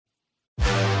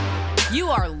You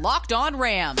are Locked On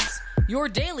Rams, your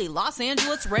daily Los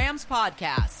Angeles Rams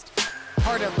podcast.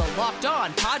 Part of the Locked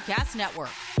On Podcast Network,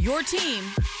 your team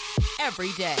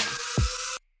every day.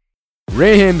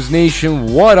 Rams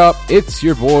Nation, what up? It's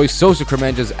your boy, Sosa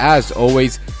Cremenges, as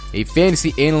always, a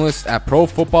fantasy analyst at Pro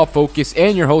Football Focus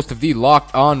and your host of the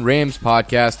Locked On Rams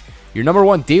podcast, your number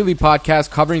one daily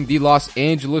podcast covering the Los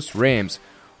Angeles Rams.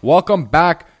 Welcome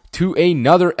back to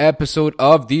another episode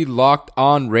of the Locked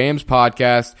On Rams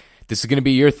podcast. This is going to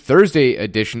be your Thursday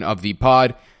edition of the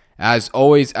pod. As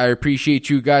always, I appreciate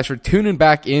you guys for tuning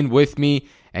back in with me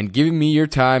and giving me your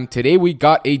time. Today we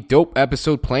got a dope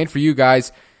episode planned for you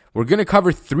guys. We're going to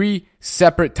cover three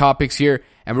separate topics here,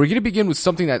 and we're going to begin with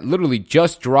something that literally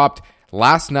just dropped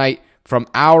last night from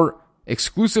our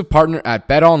exclusive partner at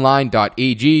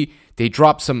betonline.ag. They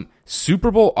dropped some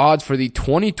Super Bowl odds for the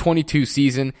 2022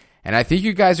 season, and I think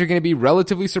you guys are going to be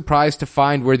relatively surprised to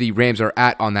find where the Rams are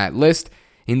at on that list.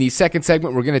 In the second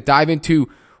segment, we're going to dive into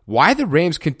why the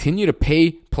Rams continue to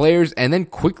pay players and then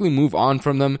quickly move on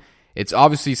from them. It's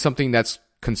obviously something that's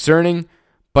concerning,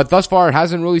 but thus far it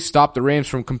hasn't really stopped the Rams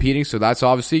from competing, so that's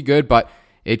obviously good, but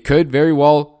it could very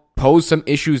well pose some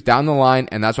issues down the line,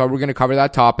 and that's why we're going to cover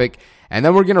that topic. And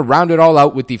then we're going to round it all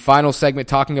out with the final segment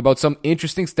talking about some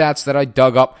interesting stats that I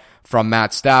dug up from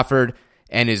Matt Stafford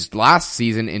and his last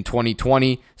season in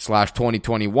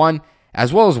 2020/2021,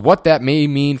 as well as what that may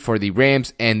mean for the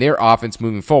Rams and their offense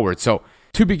moving forward. So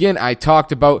to begin, I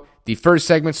talked about the first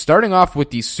segment, starting off with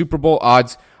the Super Bowl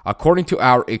odds according to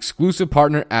our exclusive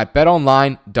partner at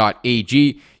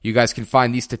betonline.ag. You guys can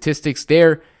find these statistics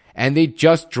there, and they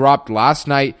just dropped last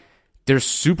night their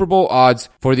Super Bowl odds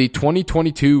for the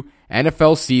 2022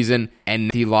 NFL season,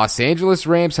 and the Los Angeles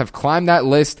Rams have climbed that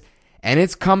list, and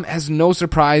it's come as no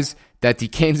surprise that the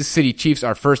Kansas City Chiefs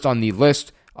are first on the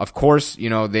list. Of course, you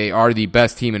know, they are the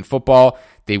best team in football.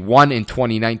 They won in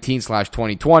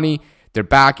 2019/2020. They're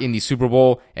back in the Super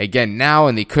Bowl again now,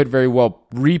 and they could very well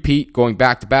repeat going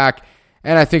back to back.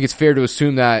 And I think it's fair to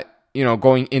assume that, you know,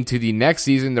 going into the next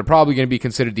season, they're probably going to be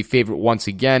considered the favorite once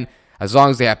again, as long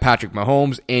as they have Patrick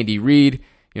Mahomes, Andy Reid,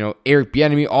 you know, Eric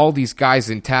Bieniemy, all these guys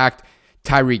intact,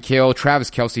 Tyreek Hill,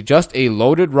 Travis Kelce, just a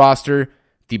loaded roster,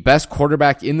 the best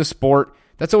quarterback in the sport.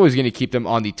 That's always going to keep them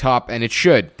on the top, and it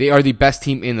should. They are the best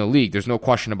team in the league. There's no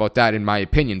question about that, in my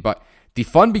opinion. But the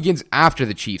fun begins after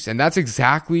the Chiefs, and that's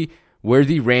exactly where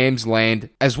the Rams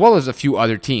land, as well as a few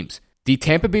other teams. The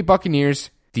Tampa Bay Buccaneers,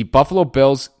 the Buffalo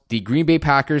Bills, the Green Bay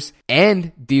Packers,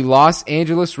 and the Los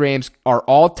Angeles Rams are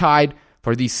all tied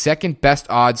for the second best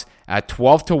odds at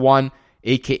 12-1,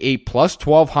 aka plus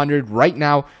 1,200 right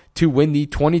now to win the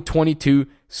 2022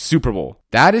 Super Bowl.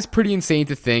 That is pretty insane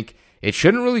to think. It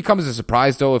shouldn't really come as a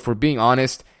surprise, though, if we're being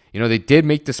honest. You know, they did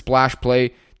make the splash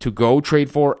play to go trade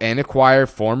for and acquire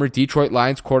former Detroit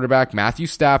Lions quarterback Matthew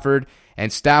Stafford,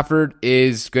 and Stafford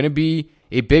is going to be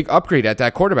a big upgrade at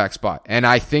that quarterback spot. And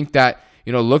I think that,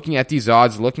 you know, looking at these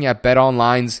odds, looking at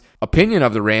BetOnline's opinion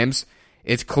of the Rams,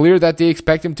 it's clear that they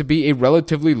expect him to be a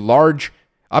relatively large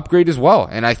upgrade as well.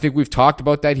 And I think we've talked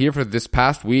about that here for this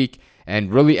past week,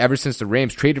 and really ever since the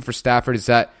Rams traded for Stafford, is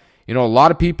that, you know, a lot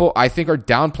of people, I think, are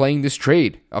downplaying this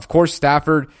trade. Of course,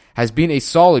 Stafford has been a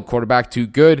solid quarterback to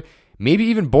good, maybe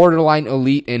even borderline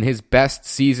elite in his best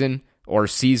season or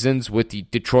seasons with the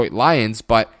Detroit Lions,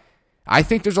 but I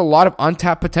think there's a lot of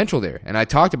untapped potential there, and I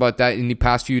talked about that in the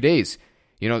past few days.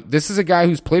 You know, this is a guy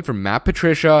who's played for Matt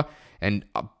Patricia and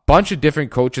a bunch of different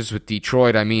coaches with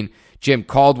Detroit. I mean, Jim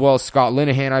Caldwell, Scott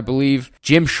Linehan, I believe,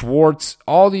 Jim Schwartz,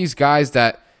 all these guys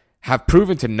that have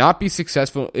proven to not be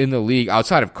successful in the league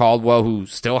outside of Caldwell, who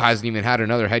still hasn't even had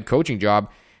another head coaching job.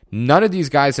 None of these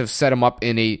guys have set him up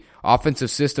in a offensive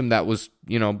system that was,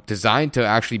 you know, designed to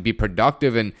actually be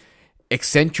productive and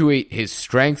accentuate his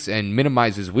strengths and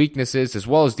minimize his weaknesses, as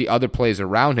well as the other plays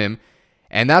around him.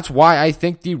 And that's why I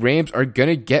think the Rams are going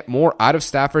to get more out of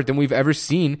Stafford than we've ever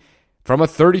seen from a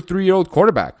 33-year-old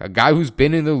quarterback, a guy who's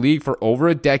been in the league for over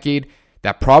a decade.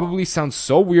 That probably sounds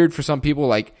so weird for some people,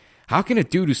 like, how can a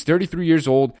dude who's 33 years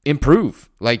old improve?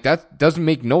 Like, that doesn't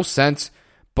make no sense.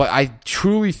 But I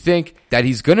truly think that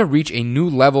he's going to reach a new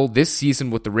level this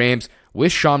season with the Rams,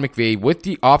 with Sean McVay, with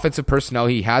the offensive personnel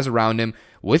he has around him,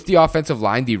 with the offensive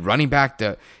line, the running back,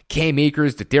 the Cam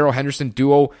Akers, the Darrell Henderson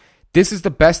duo. This is the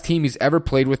best team he's ever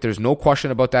played with. There's no question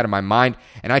about that in my mind.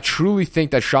 And I truly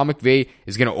think that Sean McVay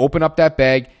is going to open up that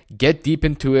bag, get deep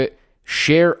into it,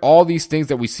 share all these things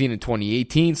that we've seen in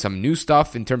 2018, some new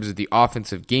stuff in terms of the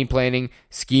offensive game planning,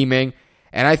 scheming,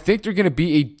 and I think they're going to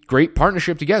be a great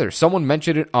partnership together. Someone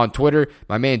mentioned it on Twitter,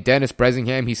 my man Dennis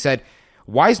Bresingham. He said,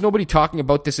 why is nobody talking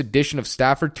about this addition of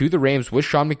Stafford to the Rams with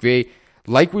Sean McVay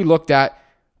like we looked at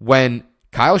when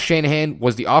Kyle Shanahan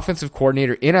was the offensive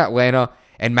coordinator in Atlanta,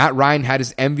 and Matt Ryan had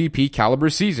his MVP caliber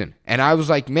season. And I was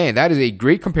like, man, that is a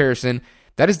great comparison.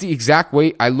 That is the exact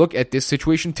way I look at this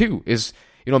situation too, is,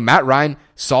 Matt Ryan,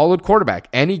 solid quarterback.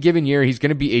 Any given year, he's going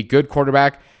to be a good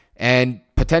quarterback and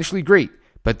potentially great.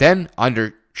 But then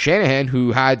under Shanahan,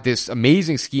 who had this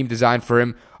amazing scheme designed for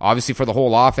him, obviously for the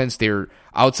whole offense, their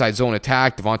outside zone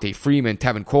attack, Devontae Freeman,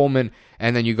 Tevin Coleman,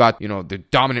 and then you got, the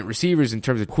dominant receivers in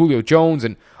terms of Julio Jones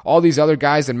and all these other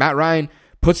guys, and Matt Ryan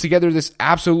puts together this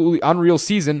absolutely unreal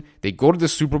season. They go to the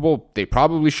Super Bowl. They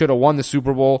probably should have won the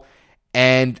Super Bowl.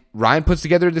 And Ryan puts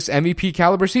together this MVP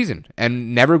caliber season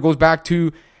and never goes back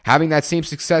to having that same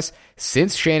success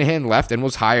since Shanahan left and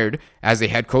was hired as a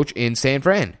head coach in San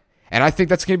Fran. And I think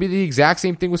that's going to be the exact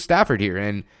same thing with Stafford here.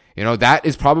 And, that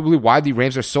is probably why the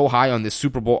Rams are so high on this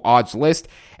Super Bowl odds list.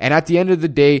 And at the end of the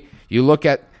day, you look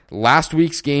at last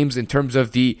week's games in terms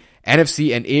of the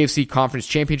NFC and AFC conference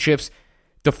championships,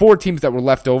 the 4 teams that were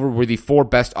left over were the 4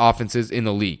 best offenses in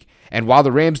the league. And while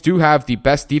the Rams do have the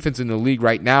best defense in the league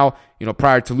right now,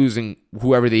 prior to losing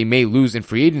whoever they may lose in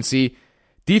free agency,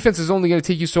 defense is only going to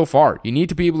take you so far. You need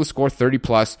to be able to score 30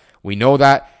 plus. We know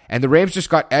that. And the Rams just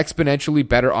got exponentially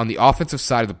better on the offensive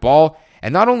side of the ball.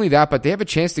 And not only that, but they have a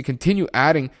chance to continue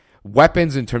adding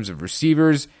weapons in terms of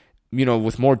receivers,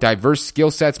 with more diverse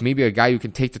skill sets, maybe a guy who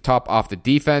can take the top off the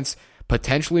defense,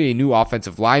 potentially a new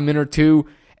offensive lineman or two,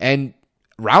 and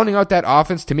rounding out that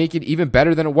offense to make it even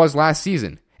better than it was last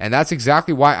season. And that's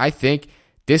exactly why I think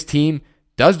this team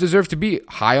does deserve to be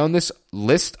high on this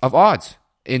list of odds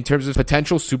in terms of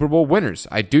potential Super Bowl winners.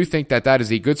 I do think that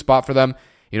is a good spot for them.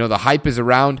 The hype is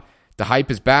around, the hype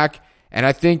is back, and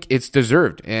I think it's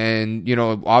deserved. And,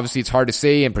 obviously it's hard to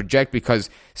say and project because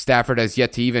Stafford has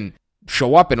yet to even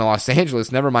show up in Los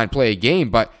Angeles, never mind play a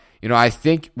game. But, I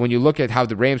think when you look at how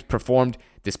the Rams performed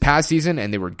this past season,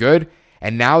 and they were good,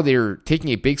 and now they're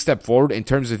taking a big step forward in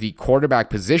terms of the quarterback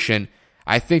position,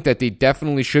 I think that they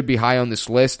definitely should be high on this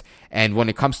list. And when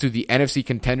it comes to the NFC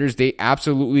contenders, they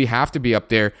absolutely have to be up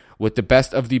there with the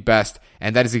best of the best.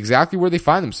 And that is exactly where they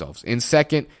find themselves, in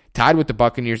second, tied with the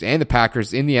Buccaneers and the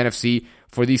Packers in the NFC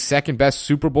for the second best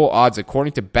Super Bowl odds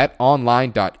according to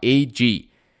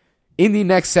betonline.ag. In the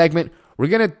next segment, we're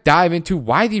going to dive into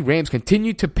why the Rams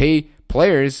continue to pay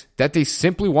players that they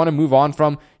simply want to move on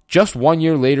from just 1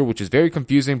 year later, which is very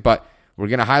confusing, but we're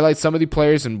going to highlight some of the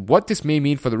players and what this may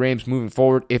mean for the Rams moving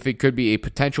forward, if it could be a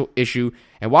potential issue.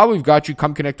 And while we've got you,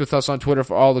 come connect with us on Twitter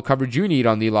for all the coverage you need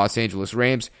on the Los Angeles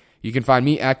Rams. You can find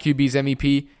me at QB's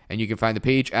MEP, and you can find the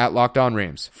page at Locked On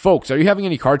Rams. Folks, are you having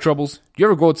any car troubles? Do you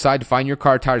ever go outside to find your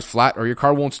car tires flat or your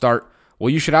car won't start? Well,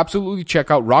 you should absolutely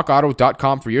check out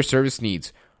rockauto.com for your service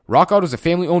needs. Rock Auto is a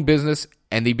family-owned business,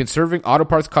 and they've been serving auto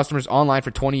parts customers online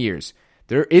for 20 years.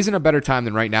 There isn't a better time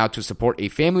than right now to support a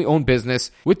family-owned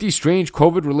business with these strange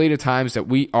COVID-related times that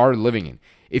we are living in.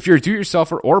 If you're a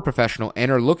do-it-yourselfer or a professional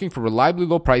and are looking for reliably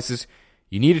low prices,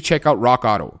 you need to check out Rock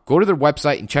Auto. Go to their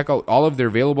website and check out all of their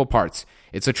available parts.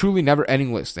 It's a truly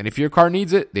never-ending list, and if your car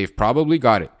needs it, they've probably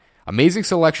got it. Amazing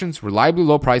selections, reliably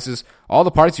low prices, all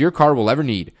the parts your car will ever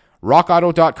need.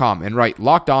 RockAuto.com and write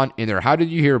Locked On in their How Did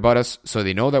You Hear About Us so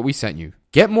they know that we sent you.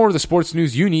 Get more of the sports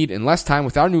news you need in less time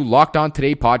with our new Locked On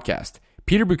Today podcast.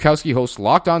 Peter Bukowski hosts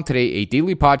Locked On Today, a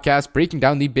daily podcast breaking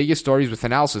down the biggest stories with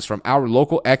analysis from our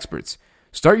local experts.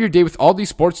 Start your day with all the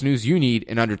sports news you need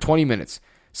in under 20 minutes.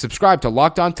 Subscribe to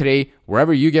Locked On Today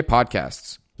wherever you get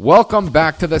podcasts. Welcome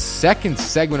back to the second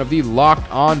segment of the Locked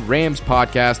On Rams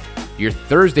podcast, your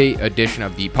Thursday edition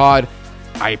of the pod.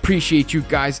 I appreciate you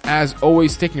guys, as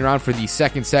always, sticking around for the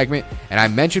second segment. And I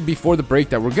mentioned before the break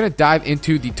that we're going to dive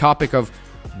into the topic of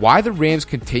why the Rams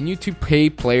continue to pay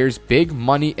players big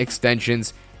money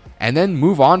extensions and then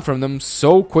move on from them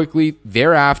so quickly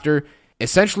thereafter,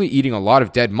 essentially eating a lot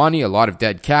of dead money, a lot of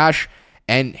dead cash,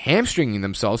 and hamstringing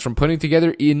themselves from putting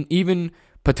together an even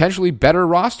potentially better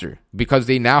roster because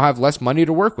they now have less money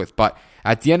to work with. But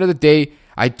at the end of the day,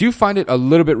 I do find it a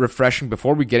little bit refreshing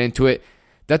before we get into it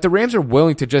that the Rams are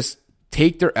willing to just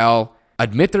take their L,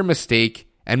 admit their mistake,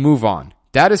 and move on.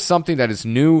 That is something that is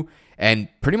new and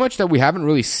pretty much that we haven't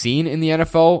really seen in the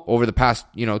NFL over the past,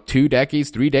 2 decades,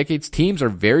 3 decades. Teams are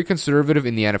very conservative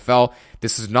in the NFL.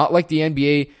 This is not like the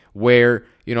NBA where,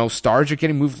 stars are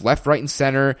getting moved left, right, and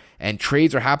center, and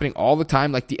trades are happening all the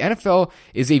time. Like, the NFL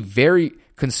is a very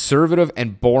conservative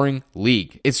and boring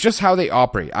league. It's just how they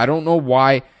operate. I don't know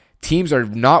why teams are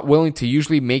not willing to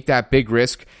usually make that big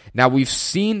risk. Now, we've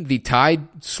seen the tide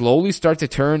slowly start to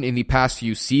turn in the past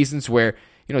few seasons where,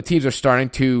 teams are starting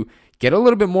to get a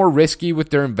little bit more risky with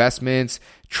their investments.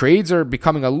 Trades are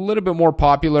becoming a little bit more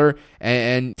popular,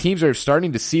 and teams are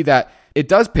starting to see that it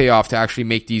does pay off to actually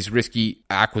make these risky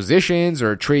acquisitions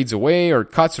or trades away or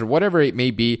cuts or whatever it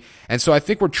may be. And so I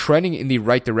think we're trending in the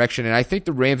right direction. And I think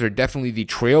the Rams are definitely the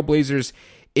trailblazers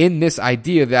in this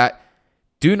idea that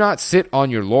do not sit on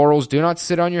your laurels, do not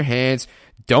sit on your hands,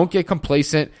 don't get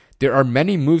complacent. There are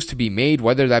many moves to be made,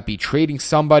 whether that be trading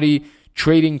somebody,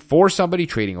 trading for somebody,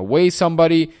 trading away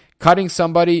somebody, cutting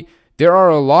somebody. There are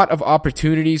a lot of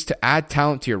opportunities to add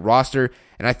talent to your roster,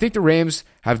 and I think the Rams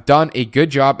have done a good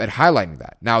job at highlighting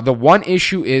that. Now, the one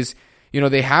issue is,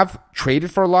 they have traded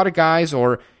for a lot of guys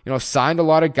or, signed a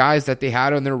lot of guys that they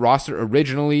had on their roster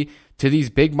originally to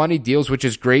these big money deals, which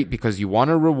is great because you want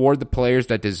to reward the players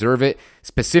that deserve it,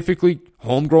 specifically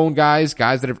homegrown guys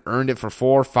that have earned it for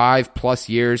 4 or 5 plus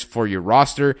years for your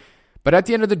roster. But at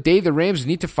the end of the day, the Rams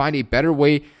need to find a better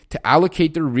way to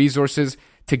allocate their resources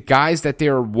to guys that they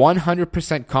are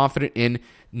 100% confident in,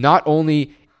 not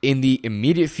only in the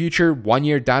immediate future, 1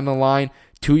 year down the line,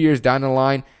 2 years down the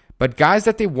line, but guys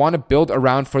that they want to build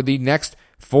around for the next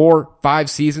 4-5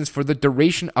 seasons for the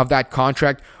duration of that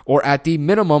contract, or at the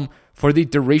minimum for the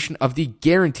duration of the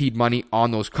guaranteed money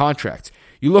on those contracts.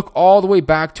 You look all the way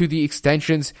back to the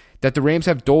extensions that the Rams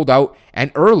have doled out,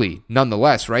 and early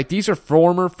nonetheless, right? These are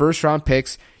former first-round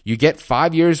picks. You get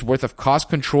 5 years worth of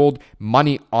cost-controlled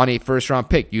money on a first-round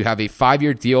pick. You have a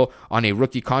 5-year deal on a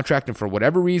rookie contract, and for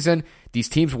whatever reason, these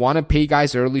teams want to pay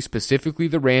guys early, specifically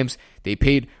the Rams. They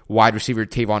paid wide receiver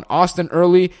Tavon Austin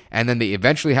early, and then they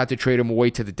eventually had to trade him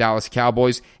away to the Dallas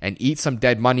Cowboys and eat some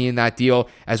dead money in that deal,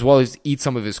 as well as eat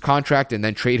some of his contract and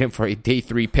then trade him for a day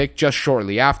 3 pick just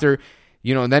shortly after.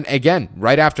 And then again,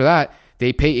 right after that,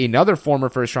 they pay another former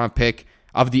first-round pick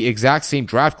of the exact same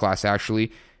draft class,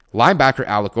 actually, linebacker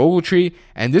Alec Ogletree,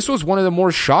 and this was one of the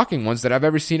more shocking ones that I've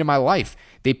ever seen in my life.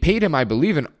 They paid him, I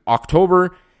believe, in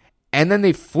October, and then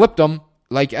they flipped him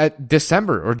at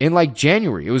December or in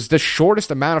January. It was the shortest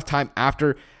amount of time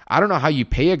after. I don't know how you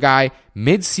pay a guy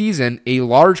mid-season a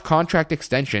large contract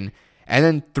extension and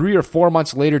then 3 or 4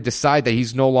 months later decide that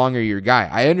he's no longer your guy.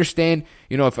 I understand,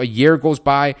 if a year goes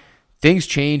by, things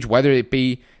change, whether it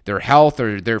be their health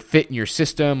or their fit in your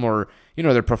system or,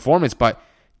 their performance. But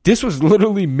this was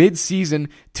literally mid-season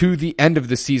to the end of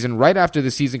the season. Right after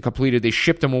the season completed, they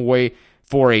shipped him away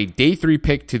for a day 3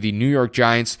 pick to the New York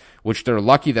Giants, which they're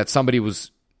lucky that somebody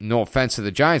was, no offense to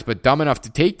the Giants, but dumb enough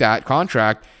to take that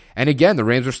contract. And again, the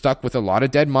Rams were stuck with a lot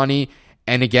of dead money.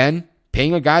 And again,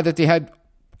 paying a guy that they had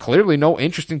clearly no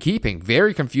interest in keeping.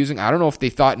 Very confusing. I don't know if they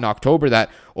thought in October that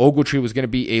Ogletree was going to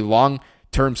be a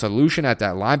long-term solution at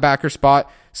that linebacker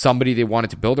spot, somebody they wanted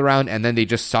to build around, and then they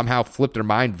just somehow flipped their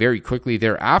mind very quickly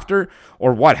thereafter,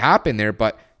 or what happened there,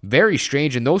 but very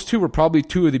strange. And those two were probably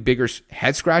two of the bigger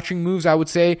head-scratching moves, I would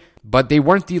say, but they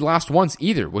weren't the last ones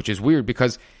either, which is weird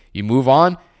because you move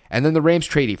on, and then the Rams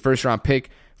trade a first-round pick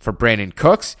for Brandon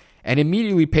Cooks and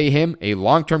immediately pay him a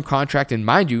long-term contract. And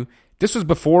mind you, this was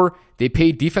before they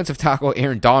paid defensive tackle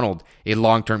Aaron Donald a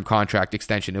long-term contract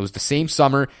extension. It was the same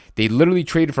summer. They literally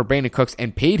traded for Brandon Cooks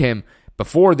and paid him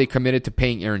before they committed to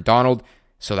paying Aaron Donald.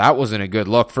 So that wasn't a good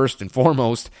look, first and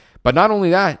foremost. But not only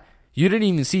that, you didn't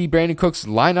even see Brandon Cooks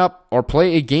line up or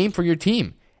play a game for your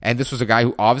team. And this was a guy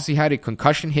who obviously had a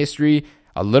concussion history,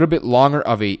 a little bit longer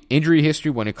of a injury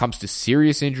history when it comes to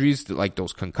serious injuries like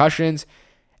those concussions.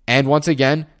 And once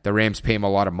again, the Rams pay him a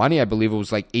lot of money. I believe it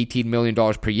was like $18 million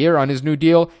per year on his new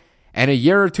deal. And a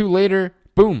year or two later,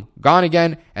 boom, gone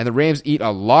again. And the Rams eat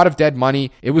a lot of dead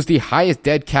money. It was the highest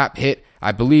dead cap hit,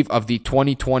 I believe, of the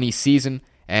 2020 season.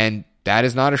 And that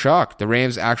is not a shock. The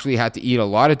Rams actually had to eat a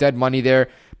lot of dead money there.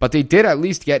 But they did at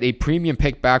least get a premium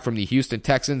pick back from the Houston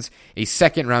Texans, a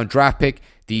second-round draft pick,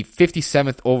 the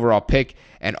 57th overall pick.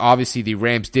 And obviously the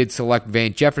Rams did select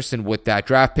Van Jefferson with that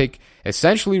draft pick,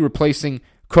 essentially replacing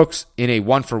Cooks in a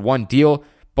 1-for-1 deal.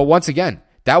 But once again,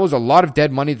 that was a lot of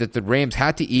dead money that the Rams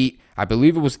had to eat. I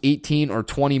believe it was $18 or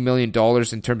 $20 million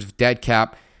in terms of dead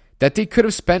cap that they could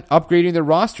have spent upgrading their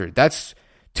roster. That's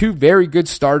two very good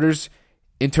starters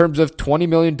in terms of $20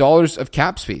 million of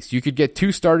cap space. You could get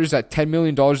two starters at $10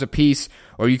 million apiece,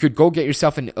 or you could go get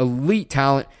yourself an elite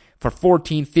talent for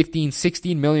 $14, $15,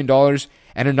 $16 million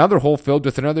and another hole filled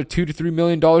with another $2 to $3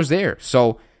 million there.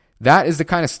 So that is the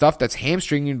kind of stuff that's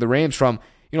hamstringing the Rams from,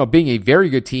 being a very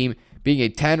good team, being a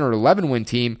 10 or 11 win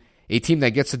team, a team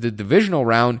that gets to the divisional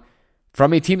round,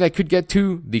 from a team that could get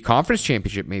to the conference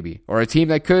championship maybe, or a team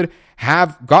that could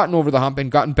have gotten over the hump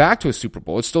and gotten back to a Super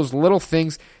Bowl. It's those little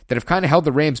things that have kind of held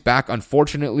the Rams back,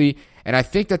 unfortunately, and I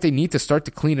think that they need to start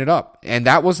to clean it up. And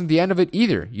that wasn't the end of it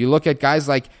either. You look at guys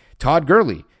like Todd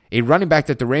Gurley, a running back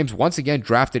that the Rams once again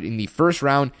drafted in the first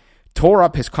round, tore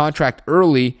up his contract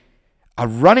early, a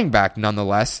running back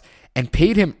nonetheless, and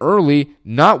paid him early,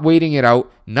 not waiting it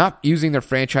out, not using their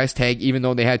franchise tag, even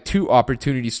though they had 2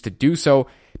 opportunities to do so.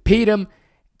 Paid him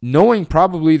knowing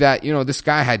probably that, this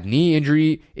guy had knee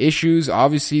injury issues.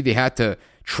 Obviously, they had to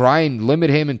try and limit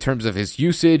him in terms of his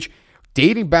usage.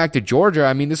 Dating back to Georgia,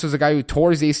 I mean, this was a guy who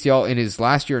tore his ACL in his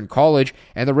last year in college,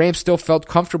 and the Rams still felt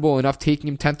comfortable enough taking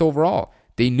him 10th overall.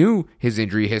 They knew his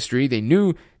injury history. They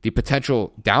knew the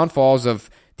potential downfalls of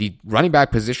the running back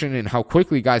position and how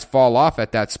quickly guys fall off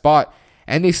at that spot,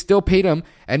 and they still paid him,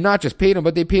 and not just paid him,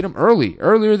 but they paid him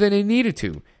earlier than they needed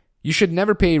to. You should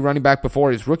never pay a running back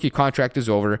before his rookie contract is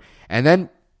over, and then,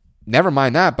 never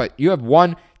mind that, but you have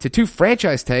 1 to 2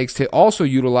 franchise tags to also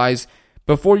utilize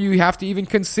before you have to even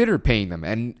consider paying them.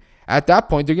 And at that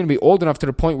point, they're going to be old enough to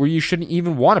the point where you shouldn't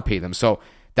even want to pay them. So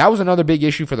that was another big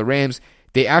issue for the Rams.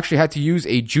 They actually had to use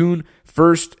a June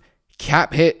 1st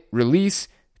cap hit release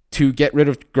to get rid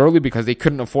of Gurley because they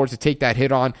couldn't afford to take that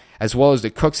hit on, as well as the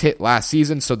Cooks hit last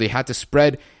season. So they had to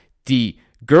spread the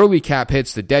Gurley cap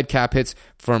hits, the dead cap hits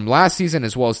from last season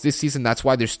as well as this season. That's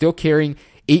why they're still carrying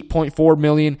 $8.4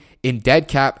 million in dead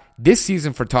cap this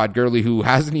season for Todd Gurley, who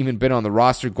hasn't even been on the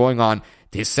roster going on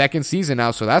his 2nd season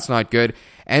now, so that's not good.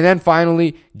 And then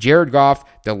finally, Jared Goff,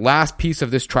 the last piece of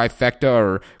this trifecta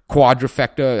or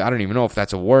quadrifecta. I don't even know if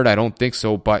that's a word. I don't think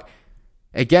so. But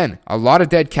again, a lot of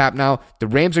dead cap now. The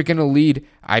Rams are going to lead,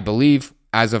 I believe,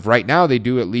 as of right now, they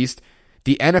do at least,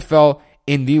 the NFL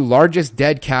in the largest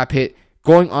dead cap hit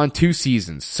going on 2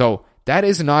 seasons. So that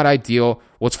is not ideal.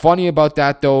 What's funny about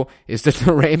that, though, is that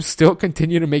the Rams still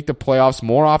continue to make the playoffs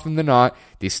more often than not.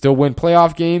 They still win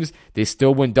playoff games. They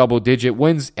still win double-digit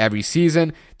wins every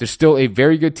season. They're still a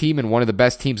very good team and one of the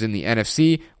best teams in the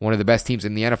NFC, one of the best teams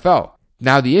in the NFL.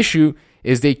 Now, the issue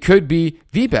is they could be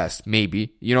the best,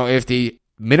 maybe, if they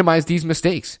minimize these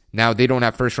mistakes. Now, they don't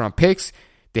have first-round picks.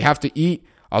 They have to eat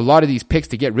a lot of these picks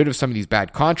to get rid of some of these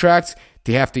bad contracts.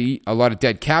 They have to eat a lot of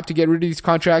dead cap to get rid of these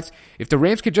contracts. If the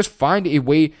Rams could just find a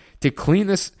way to clean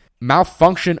this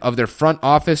malfunction of their front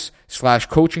office /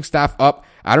 coaching staff up,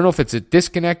 I don't know if it's a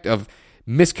disconnect of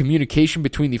miscommunication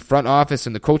between the front office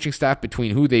and the coaching staff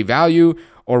between who they value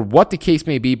or what the case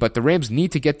may be, but the Rams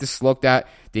need to get this looked at.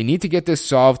 They need to get this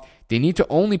solved. They need to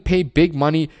only pay big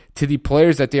money to the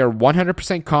players that they are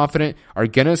 100% confident are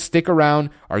going to stick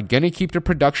around, are going to keep their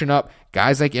production up.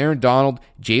 Guys like Aaron Donald,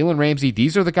 Jalen Ramsey,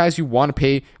 these are the guys you want to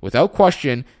pay without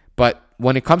question. But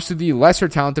when it comes to the lesser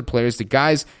talented players, the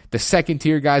guys, the second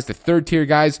tier guys, the third tier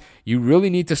guys, you really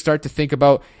need to start to think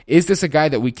about, is this a guy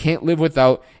that we can't live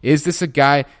without? Is this a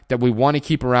guy that we want to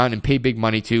keep around and pay big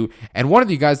money to? And one of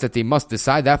the guys that they must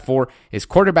decide that for is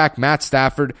quarterback Matt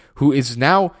Stafford, who is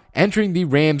now entering the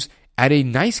Rams at a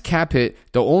nice cap hit,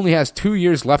 though only has 2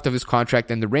 years left of his contract,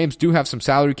 and the Rams do have some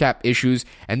salary cap issues,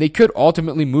 and they could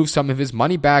ultimately move some of his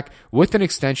money back with an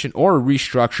extension or a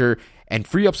restructure and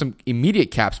free up some immediate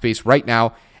cap space right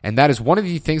now. And that is one of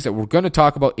the things that we're going to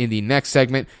talk about in the next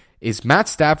segment is Matt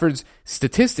Stafford's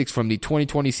statistics from the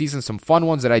 2020 season, some fun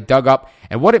ones that I dug up,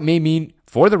 and what it may mean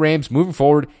for the Rams moving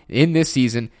forward in this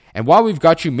season. And while we've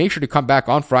got you, make sure to come back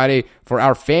on Friday for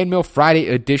our Fan Mail Friday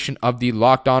edition of the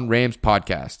Locked On Rams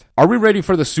podcast. Are we ready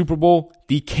for the Super Bowl?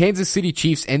 The Kansas City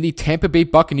Chiefs and the Tampa Bay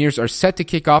Buccaneers are set to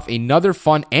kick off another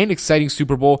fun and exciting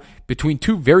Super Bowl between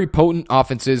 2 very potent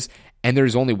offenses, and there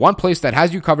is only one place that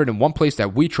has you covered and one place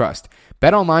that we trust,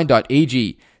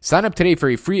 betonline.ag. Sign up today for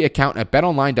a free account at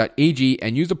betonline.ag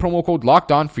and use the promo code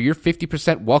LOCKEDON for your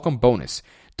 50% welcome bonus.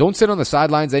 Don't sit on the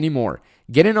sidelines anymore.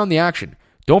 Get in on the action.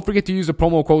 Don't forget to use the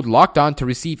promo code LOCKEDON to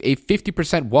receive a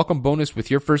 50% welcome bonus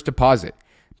with your first deposit.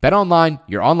 BetOnline,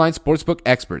 your online sportsbook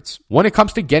experts. When it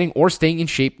comes to getting or staying in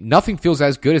shape, nothing feels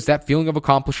as good as that feeling of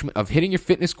accomplishment of hitting your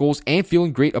fitness goals and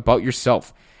feeling great about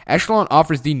yourself. Echelon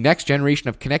offers the next generation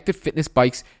of connected fitness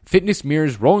bikes, fitness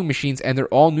mirrors, rowing machines, and their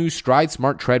all-new Stride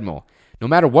Smart treadmill. No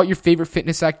matter what your favorite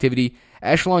fitness activity,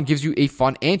 Echelon gives you a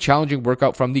fun and challenging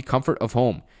workout from the comfort of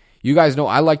home. You guys know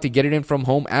I like to get it in from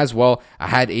home as well. I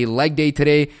had a leg day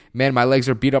today. Man, my legs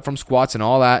are beat up from squats and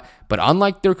all that. But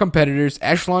unlike their competitors,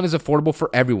 Echelon is affordable for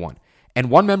everyone.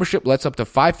 And one membership lets up to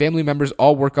 5 family members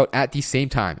all work out at the same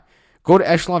time. Go to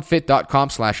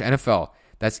echelonfit.com/NFL.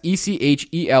 That's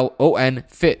ECHELON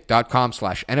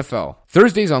fit.com/NFL.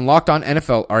 Thursdays on Locked On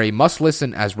NFL are a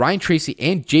must-listen as Ryan Tracy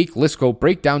and Jake Lisco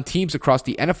break down teams across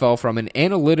the NFL from an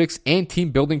analytics and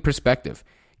team-building perspective.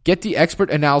 Get the expert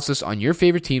analysis on your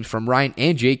favorite teams from Ryan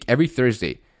and Jake every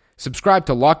Thursday. Subscribe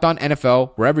to Locked On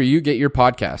NFL wherever you get your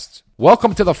podcasts.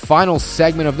 Welcome to the final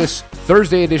segment of this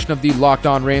Thursday edition of the Locked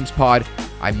On Rams pod.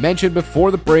 I mentioned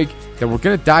before the break that we're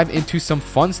going to dive into some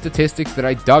fun statistics that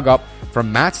I dug up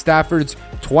from Matt Stafford's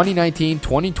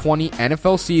 2019-2020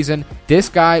 NFL season. This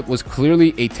guy was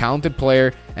clearly a talented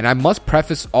player, and I must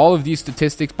preface all of these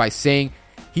statistics by saying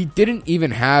he didn't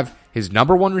even have his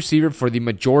number one receiver for the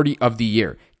majority of the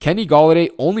year. Kenny Golladay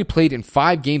only played in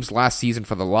 5 games last season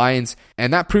for the Lions,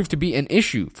 and that proved to be an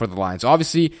issue for the Lions.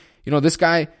 Obviously, this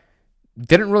guy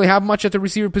didn't really have much at the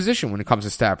receiver position when it comes to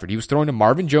Stafford. He was throwing to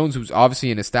Marvin Jones, who's obviously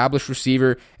an established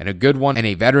receiver and a good one and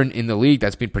a veteran in the league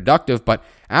that's been productive, but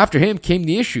after him came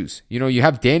the issues. You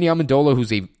have Danny Amendola,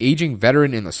 who's a aging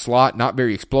veteran in the slot, not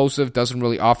very explosive, doesn't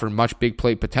really offer much big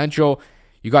play potential.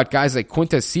 You got guys like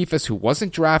Quintez Cephas, who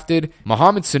wasn't drafted.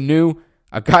 Mohamed Sanu,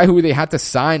 a guy who they had to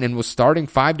sign and was starting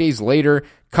 5 days later,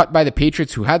 cut by the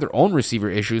Patriots, who had their own receiver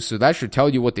issues, so that should tell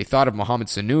you what they thought of Mohamed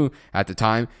Sanu at the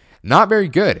time. Not very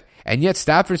good. And yet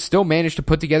Stafford still managed to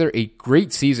put together a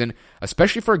great season,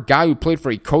 especially for a guy who played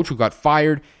for a coach who got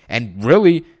fired, and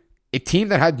really a team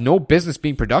that had no business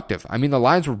being productive. I mean, the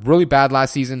Lions were really bad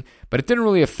last season, but it didn't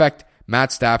really affect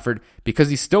Matt Stafford because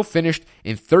he still finished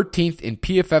in 13th in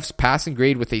PFF's passing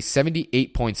grade with a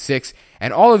 78.6,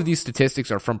 and all of these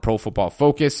statistics are from Pro Football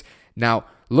Focus. Now,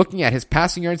 looking at his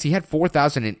passing yards, he had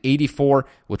 4,084,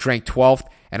 which ranked 12th,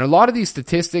 and a lot of these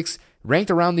statistics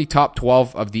ranked around the top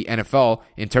 12 of the NFL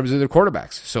in terms of their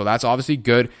quarterbacks. So that's obviously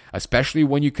good, especially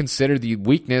when you consider the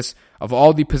weakness of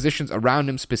all the positions around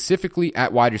him, specifically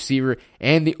at wide receiver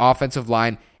and the offensive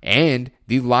line and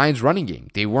the Lions running game.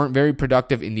 They weren't very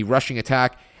productive in the rushing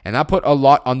attack, and that put a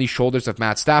lot on the shoulders of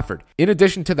Matt Stafford. In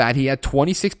addition to that, he had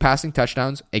 26 passing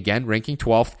touchdowns, again ranking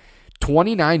 12th,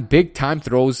 29 big-time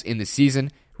throws in the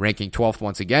season, ranking 12th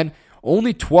once again,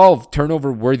 only 12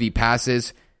 turnover-worthy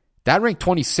passes. That ranked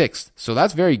 26th, so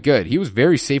that's very good. He was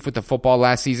very safe with the football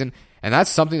last season, and that's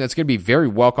something that's going to be very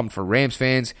welcomed for Rams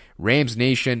fans, Rams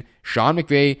Nation, Sean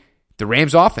McVay, the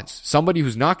Rams offense. Somebody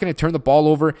who's not going to turn the ball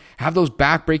over, have those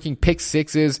back-breaking pick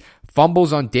sixes,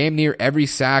 fumbles on damn near every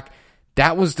sack.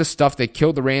 That was the stuff that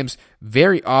killed the Rams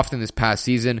very often this past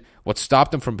season. What stopped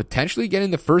them from potentially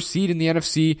getting the first seed in the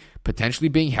NFC, potentially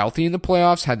being healthy in the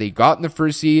playoffs had they gotten the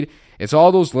first seed. It's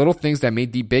all those little things that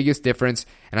made the biggest difference.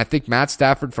 And I think Matt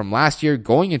Stafford from last year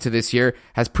going into this year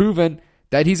has proven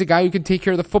that he's a guy who can take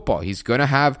care of the football. He's going to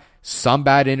have some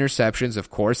bad interceptions. Of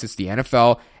course, it's the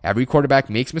NFL. Every quarterback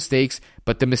makes mistakes,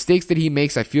 but the mistakes that he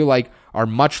makes, I feel like, are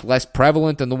much less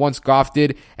prevalent than the ones Goff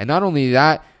did. And not only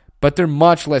that, but they're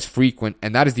much less frequent,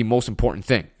 and that is the most important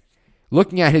thing.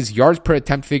 Looking at his yards per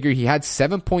attempt figure, he had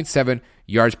 7.7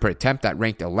 yards per attempt. That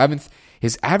ranked 11th.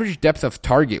 His average depth of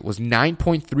target was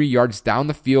 9.3 yards down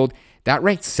the field. That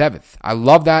ranked 7th. I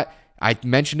love that. I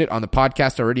mentioned it on the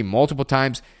podcast already multiple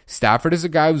times. Stafford is a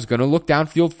guy who's going to look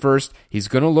downfield first. He's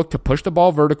going to look to push the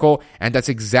ball vertical, and that's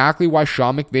exactly why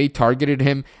Sean McVay targeted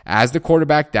him as the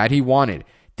quarterback that he wanted.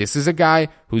 This is a guy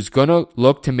who's going to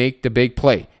look to make the big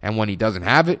play, and when he doesn't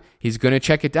have it, he's going to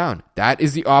check it down. That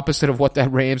is the opposite of what the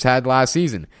Rams had last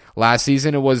season. Last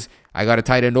season, it was, I got a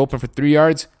tight end open for 3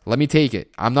 yards, let me take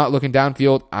it. I'm not looking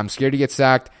downfield. I'm scared to get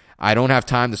sacked. I don't have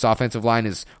time. This offensive line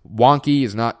is wonky,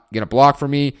 is not going to block for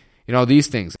me. These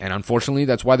things. And unfortunately,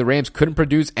 that's why the Rams couldn't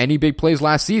produce any big plays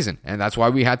last season. And that's why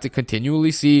we had to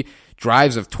continually see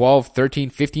drives of 12, 13,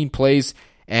 15 plays.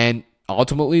 And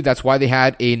ultimately, that's why they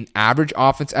had an average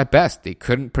offense at best. They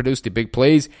couldn't produce the big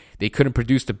plays. They couldn't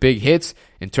produce the big hits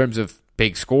in terms of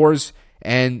big scores.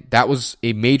 And that was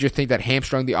a major thing that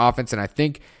hamstrung the offense. And I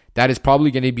think that is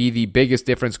probably going to be the biggest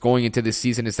difference going into this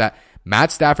season, is that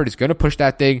Matt Stafford is going to push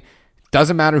that thing.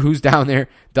 Doesn't matter who's down there.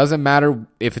 Doesn't matter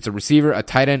if it's a receiver, a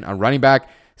tight end, a running back.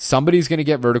 Somebody's going to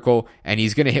get vertical, and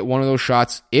he's going to hit one of those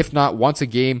shots, if not once a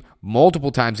game,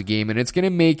 multiple times a game. And it's going to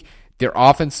make their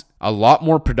offense a lot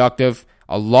more productive,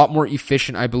 a lot more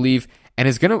efficient, I believe, and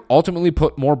is going to ultimately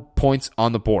put more points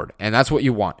on the board. And that's what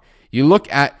you want. You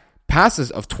look at passes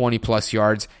of 20-plus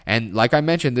yards, and like I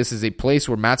mentioned, this is a place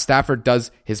where Matt Stafford does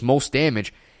his most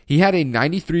damage. He had a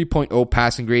 93.0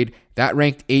 passing grade. That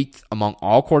ranked 8th among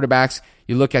all quarterbacks.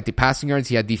 You look at the passing yards,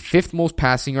 he had the 5th most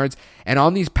passing yards. And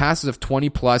on these passes of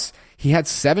 20-plus, he had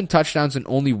 7 touchdowns and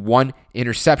only 1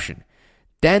 interception.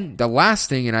 Then the last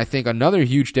thing, and I think another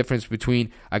huge difference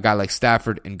between a guy like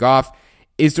Stafford and Goff,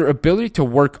 is their ability to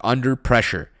work under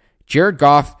pressure. Jared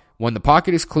Goff, when the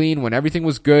pocket is clean, when everything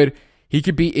was good, he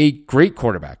could be a great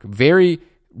quarterback. Very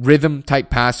rhythm-type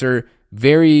passer,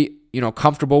 very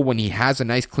comfortable when he has a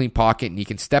nice clean pocket and he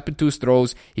can step into his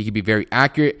throws. He can be very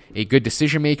accurate, a good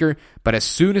decision maker. But as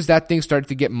soon as that thing started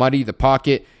to get muddy, the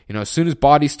pocket, as soon as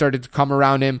bodies started to come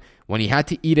around him, when he had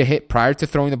to eat a hit prior to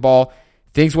throwing the ball,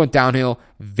 things went downhill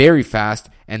very fast.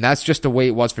 And that's just the way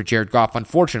it was for Jared Goff,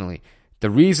 unfortunately. The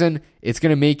reason it's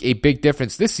going to make a big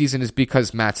difference this season is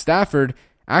because Matt Stafford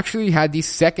actually had the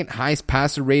second highest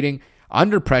passer rating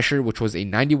under pressure, which was a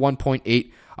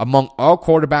 91.8 among all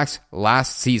quarterbacks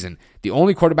last season. The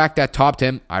only quarterback that topped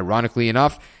him, ironically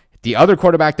enough, the other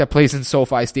quarterback that plays in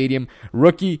SoFi Stadium,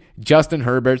 rookie Justin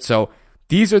Herbert. So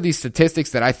these are the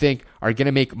statistics that I think are going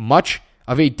to make much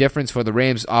of a difference for the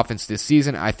Rams offense this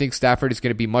season. I think Stafford is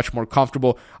going to be much more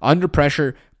comfortable under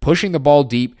pressure, pushing the ball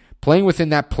deep, playing within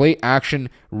that play action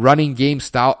running game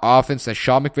style offense that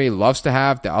Sean McVay loves to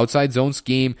have, the outside zone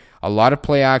scheme, a lot of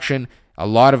play action, a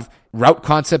lot of route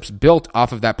concepts built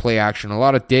off of that play action, a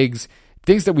lot of digs,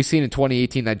 things that we've seen in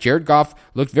 2018 that Jared Goff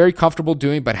looked very comfortable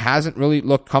doing but hasn't really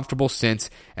looked comfortable since.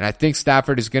 And I think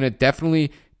Stafford is going to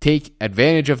definitely take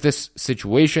advantage of this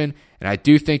situation. And I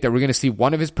do think that we're going to see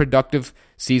one of his productive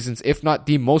seasons, if not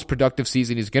the most productive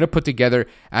season he's going to put together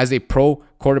as a pro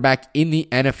quarterback in the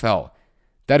NFL.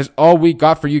 That is all we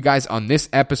got for you guys on this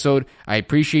episode. I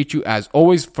appreciate you as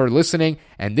always for listening,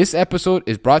 and this episode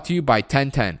is brought to you by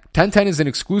 1010. 1010 is an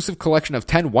exclusive collection of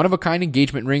 10 one-of-a-kind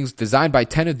engagement rings designed by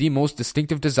 10 of the most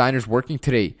distinctive designers working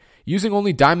today. Using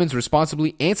only diamonds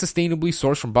responsibly and sustainably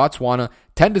sourced from Botswana,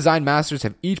 10 design masters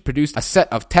have each produced a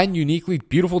set of 10 uniquely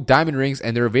beautiful diamond rings,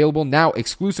 and they're available now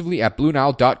exclusively at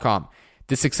BlueNile.com.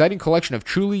 This exciting collection of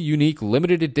truly unique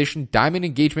limited edition diamond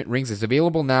engagement rings is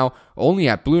available now only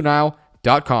at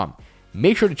BlueNile.com.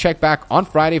 Make sure to check back on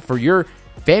Friday for your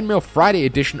Fan Mail Friday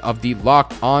edition of the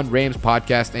Locked On Rams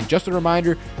podcast. And just a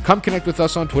reminder, come connect with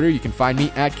us on Twitter. You can find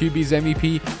me at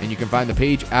QBsMVP, and you can find the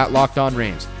page at Locked On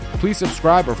Rams. Please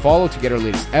subscribe or follow to get our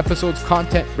latest episodes,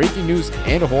 content, breaking news,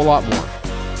 and a whole lot more.